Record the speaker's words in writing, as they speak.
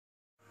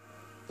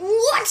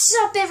What's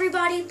up,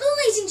 everybody?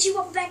 Blazing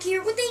Chihuahua back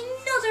here with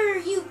another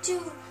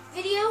YouTube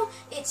video.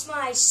 It's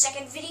my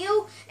second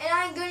video, and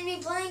I'm going to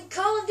be playing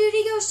Call of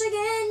Duty Ghosts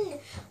again.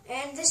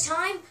 And this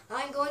time,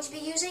 I'm going to be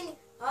using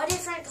a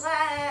different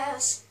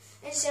class.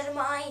 Instead of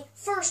my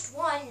first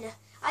one,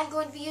 I'm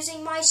going to be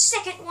using my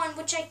second one,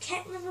 which I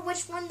can't remember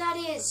which one that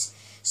is.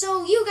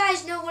 So you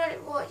guys know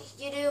what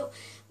you do.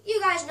 You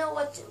guys know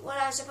what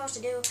I'm supposed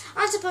to do.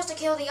 I'm supposed to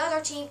kill the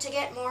other team to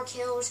get more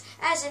kills,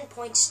 as in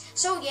points.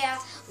 So yeah,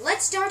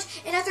 let's start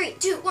in a 3,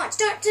 2, 1,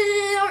 start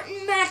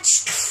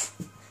match.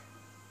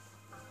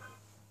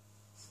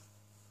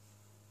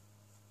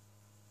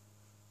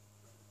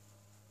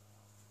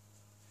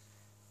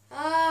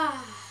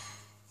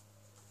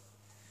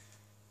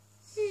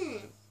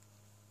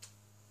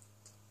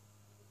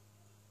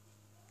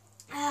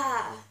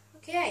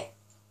 Okay.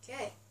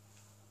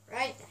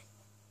 Right then.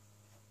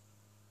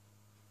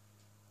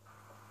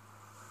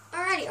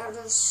 Alrighty, on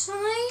the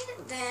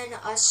sign, then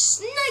a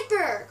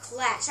sniper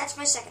class. That's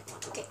my second one.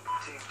 Okay.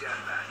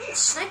 Ooh,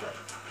 sniper.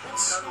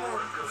 That's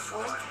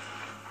fun.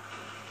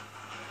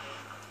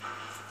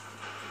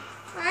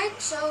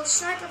 Alright, so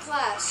sniper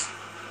class.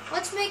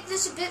 Let's make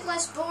this a bit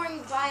less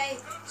boring by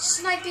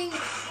sniping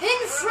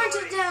in front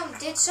of them.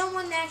 Did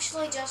someone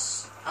actually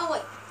just... Oh,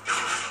 wait.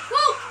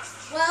 Whoa!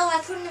 Well, I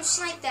couldn't have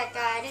sniped that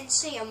guy. I didn't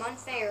see him.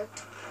 Unfair.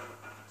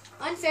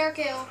 Unfair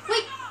kill.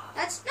 Wait!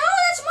 That's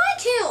my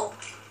kill!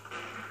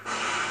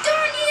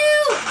 Darn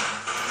you!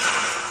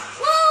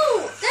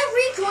 Whoa! That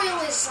recoil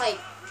is like...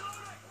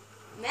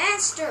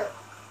 Master.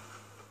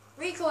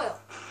 Recoil.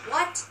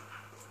 What?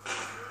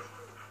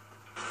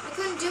 I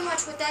couldn't do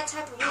much with that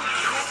type of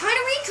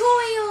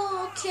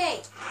recoil.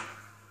 Okay.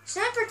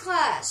 Sniper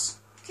class.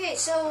 Okay,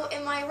 so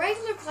in my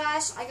regular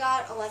class, I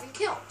got 11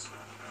 kills.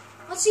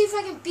 Let's see if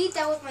I can beat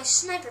that with my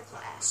sniper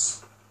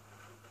class.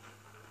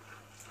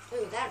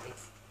 Ooh, that'd be...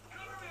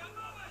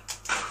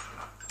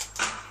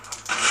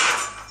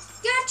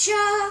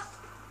 Gotcha!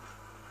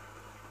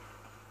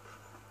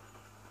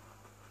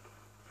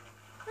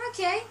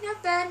 Okay,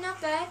 not bad, not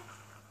bad.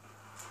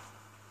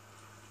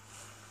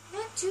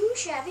 Not too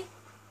shabby,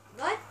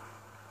 but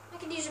I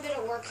could use a bit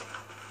of work.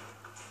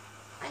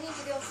 I need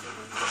to go for...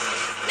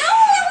 No,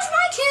 that was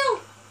my kill!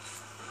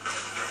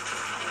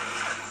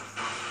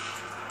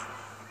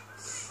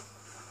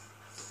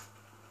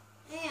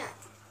 Man.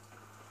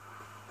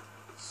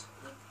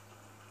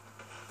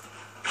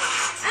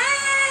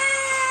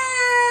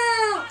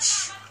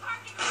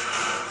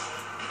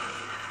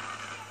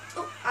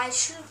 I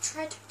should have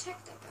tried to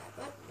protect that guy,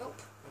 but nope,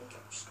 no one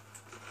cares.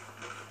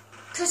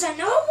 'Cause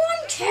no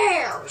one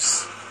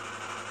cares!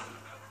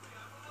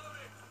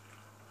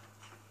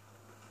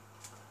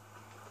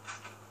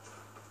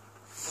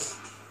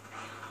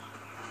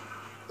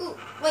 Ooh,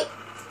 wait.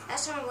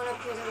 Last time I went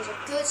up here, there was a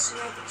good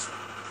sniper shot.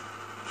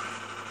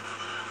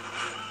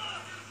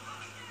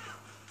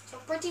 So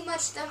pretty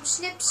much them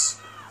snips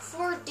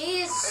for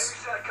this.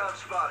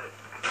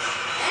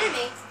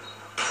 Enemy?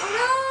 Oh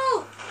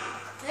no!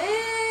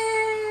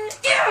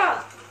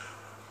 Yeah!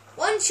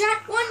 One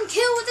shot, one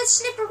kill with a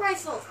sniper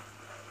rifle.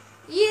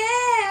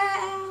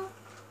 Yeah!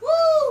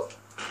 Woo!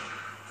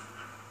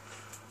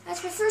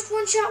 That's my first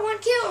one shot, one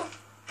kill.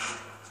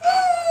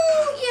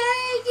 Woo!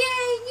 Yay,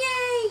 yay,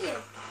 yay!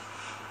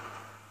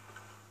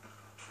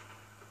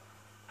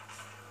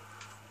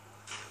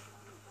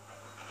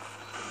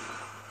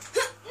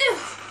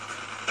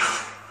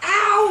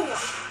 Ow!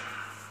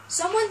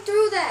 Someone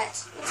threw that.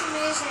 That's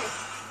amazing.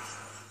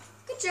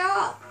 Good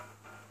job.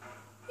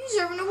 You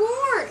deserve an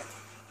award.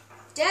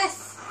 Death.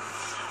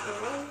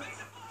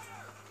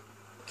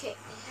 Okay,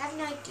 I have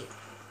an idea.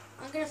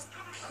 I'm gonna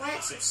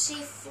plant some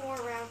C4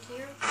 around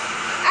here.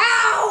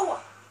 Ow!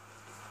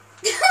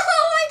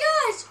 Oh my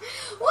gosh!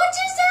 What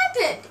just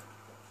happened?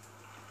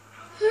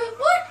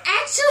 What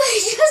actually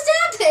just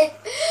happened?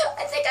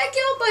 I think I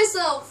killed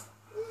myself.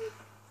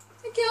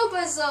 I killed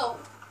myself.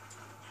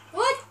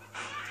 What?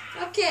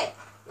 Okay,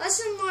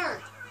 lesson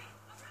learned.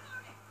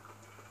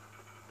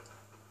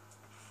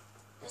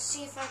 Let's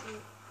see if I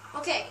can...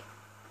 Okay.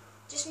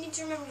 Just need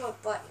to remember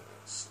what button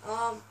it is.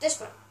 This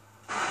one.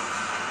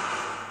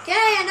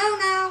 Okay, I know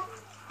now.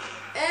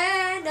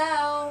 And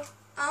now...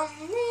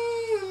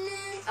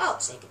 Oh,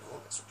 so you can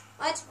hold this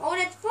one. Let's hold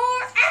it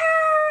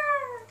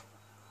forever!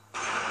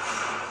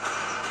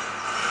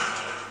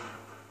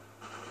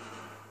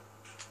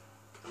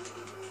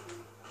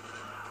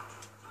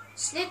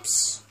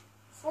 Snips.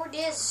 For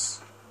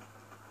this.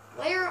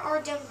 Where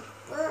are them,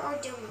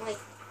 like...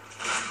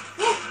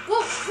 Whoa,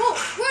 whoa,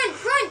 whoa,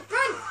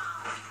 run!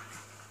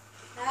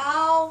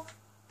 Ow,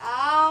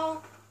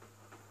 ow,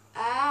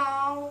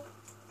 ow,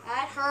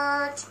 that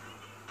hurt.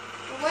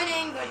 We're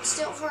winning, but it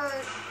still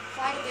hurt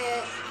quite a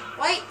bit.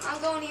 Wait, I'm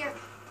going here.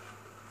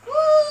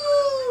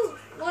 Woo!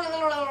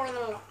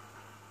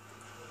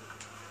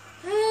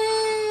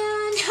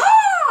 And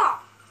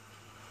ha!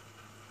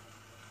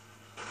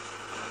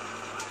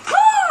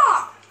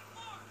 Ha!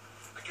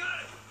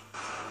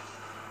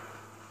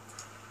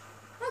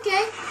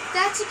 Okay,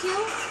 that's a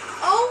kill.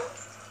 Oh,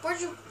 where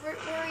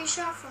are you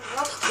shot from?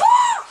 Oh,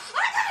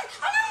 I got it!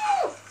 Oh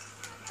no!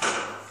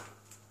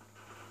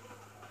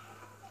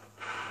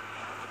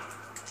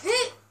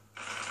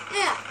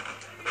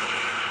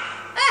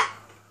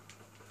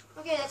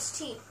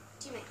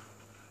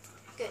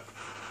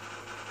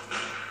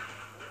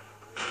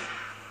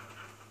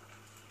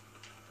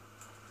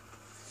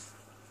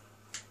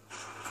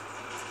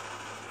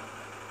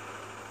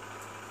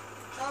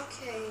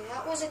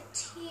 was a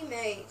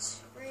teammate.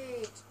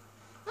 Great.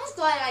 I was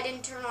glad I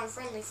didn't turn on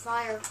friendly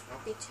fire.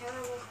 That'd be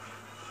terrible.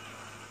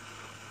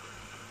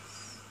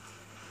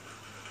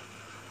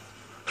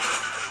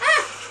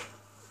 Ah!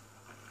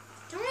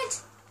 Darn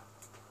it.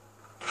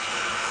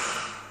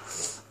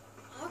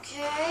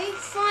 Okay,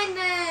 fine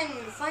then.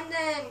 Fine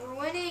then. We're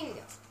winning.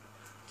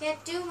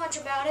 Can't do much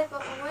about it,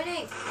 but we're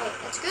winning. Wait,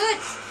 that's good.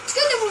 It's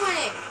good that we're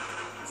winning.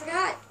 I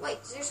forgot. Wait,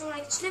 is there someone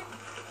I can snip?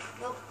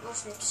 Nope, no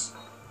snips.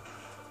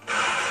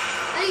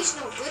 At least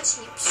no good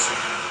snips.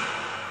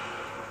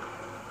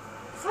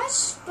 If I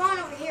spawn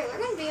over here, they're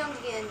going to be on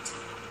the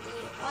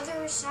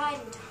other side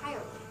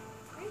entirely,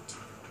 right?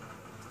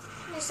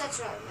 At least that's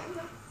what I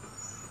remember,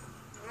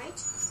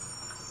 right?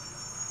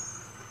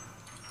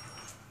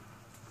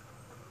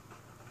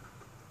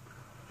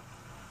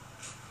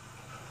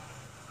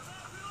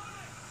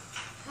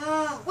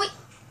 Wait.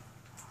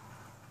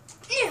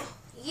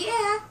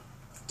 Yeah,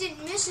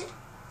 didn't miss it.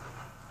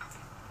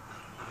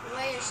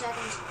 Wait a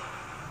second.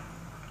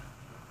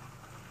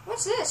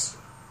 What's this?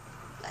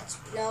 Let's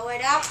blow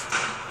it up.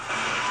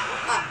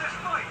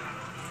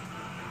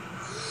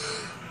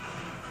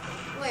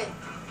 Wait.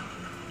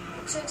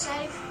 That's so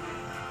exciting.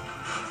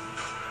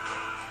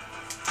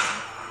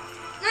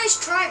 Nice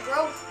try,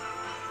 bro.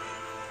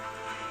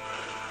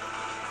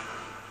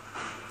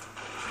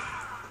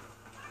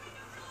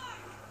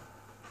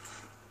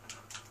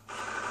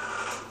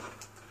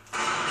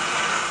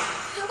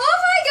 Oh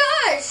my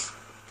gosh!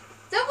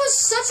 That was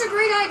such a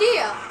great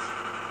idea.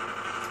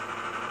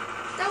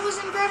 That was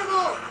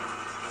incredible.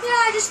 Yeah,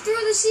 I just threw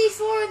the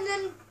C4 and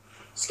then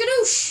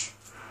skadoosh.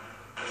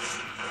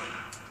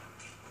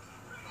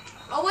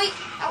 Oh wait,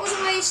 that was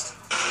a waste.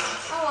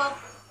 Oh well.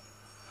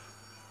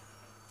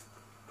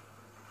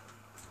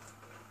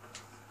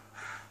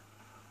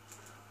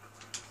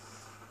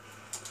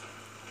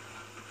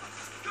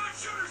 Got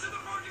shooters in the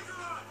parking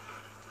garage.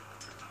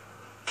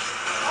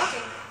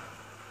 Okay.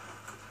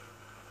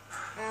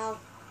 Ow.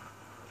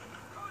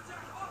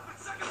 Contact off at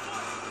second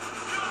floor.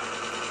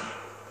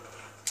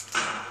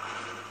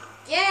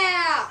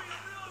 Yeah!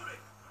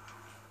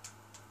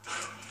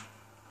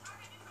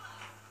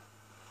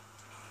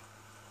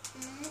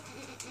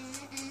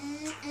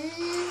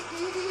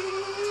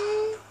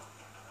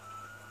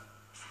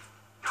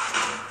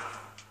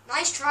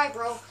 Nice try,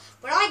 bro.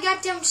 But I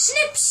got them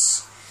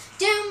snips!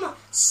 Them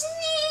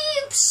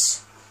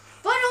snips!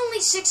 But only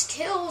 6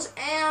 kills,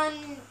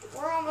 and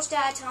we're almost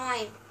out of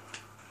time.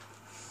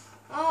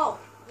 Oh,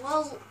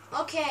 well,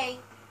 okay.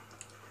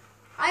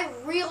 I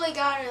really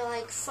gotta,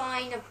 like,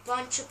 find a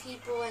bunch of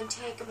people and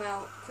take them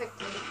out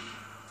quickly.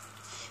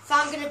 If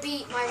I'm gonna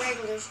beat my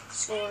regular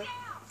score.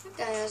 That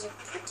guy has a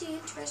pretty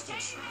interesting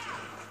shot.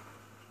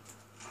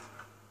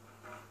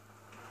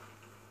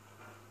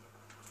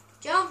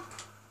 Jump!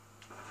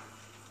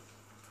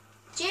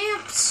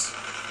 Jumps!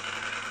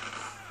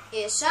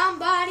 Is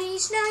somebody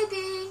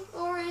sniping,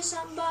 or is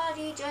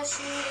somebody just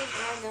shooting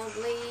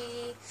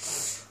randomly?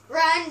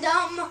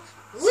 Randomly!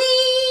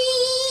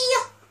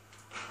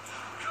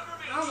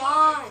 Come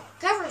on,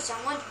 cover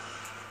someone.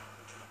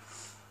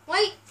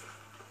 Wait,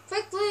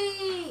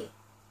 quickly.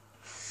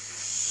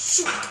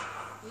 Shoot.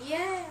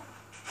 Yeah.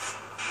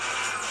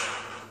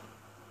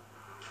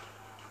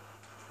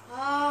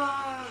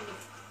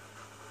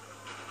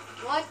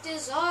 What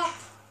is up?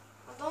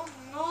 I don't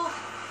know.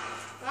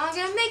 But I'm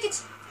gonna make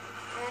it.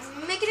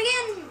 And make it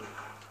again.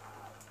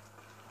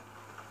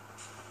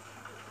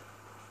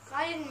 If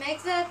I didn't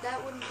make that,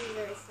 that wouldn't be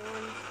very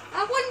fun.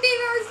 That wouldn't be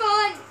very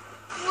fun.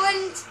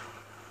 Wouldn't.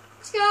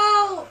 Let's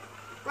go!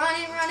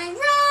 Running, running,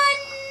 run!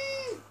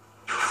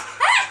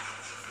 Ah!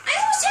 I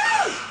almost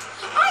had him!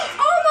 I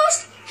almost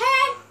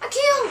had a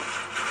kill!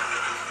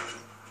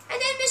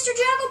 And then Mr.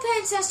 Joggle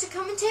Pants has to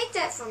come and take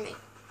that from me.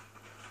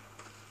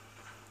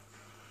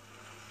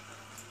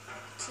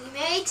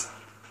 Teammate?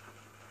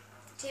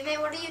 Teammate,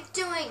 what are you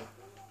doing?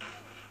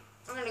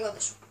 I'm gonna go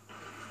this way.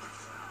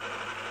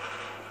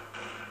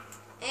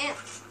 And,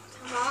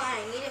 come on,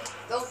 I need it.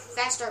 Go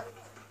faster.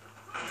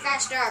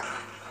 Faster!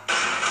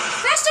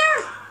 Faster!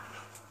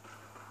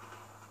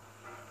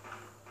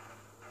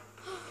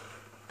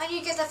 I need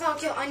to get that final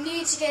kill. I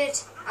need to get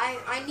it.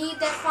 I need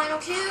that final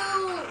kill.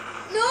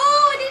 No,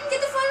 I didn't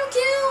get the final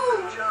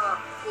kill.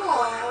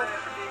 Oh.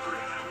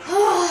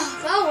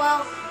 Oh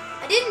well.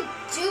 I didn't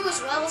do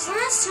as well as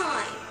last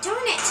time.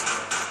 Darn it.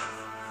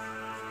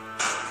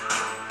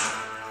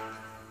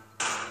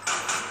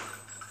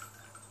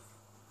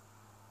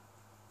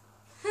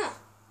 Huh.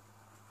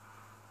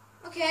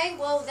 Okay,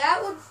 well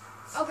that would...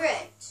 Oh,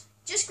 great.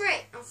 Just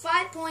great. I'm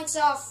 5 points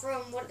off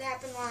from what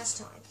happened last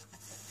time.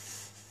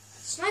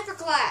 Sniper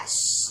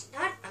class.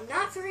 I'm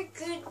not very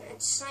good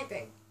at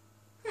sniping.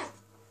 Huh.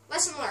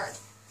 Lesson learned.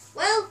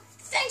 Well,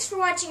 thanks for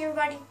watching,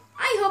 everybody.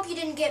 I hope you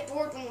didn't get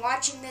bored when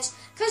watching this,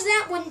 because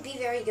that wouldn't be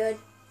very good.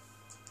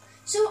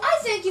 So I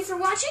thank you for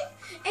watching,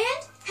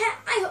 and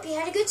I hope you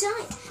had a good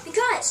time.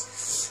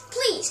 Because,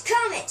 please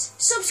comment,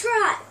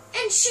 subscribe,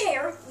 and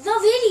share the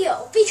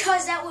video,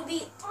 because that would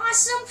be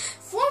awesome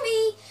for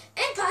me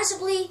and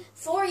possibly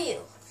for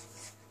you.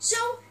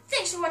 So,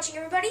 thanks for watching,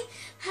 everybody.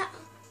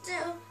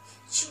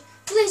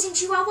 Blazing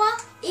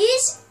Chihuahua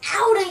is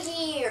out of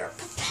here.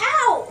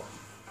 Pow!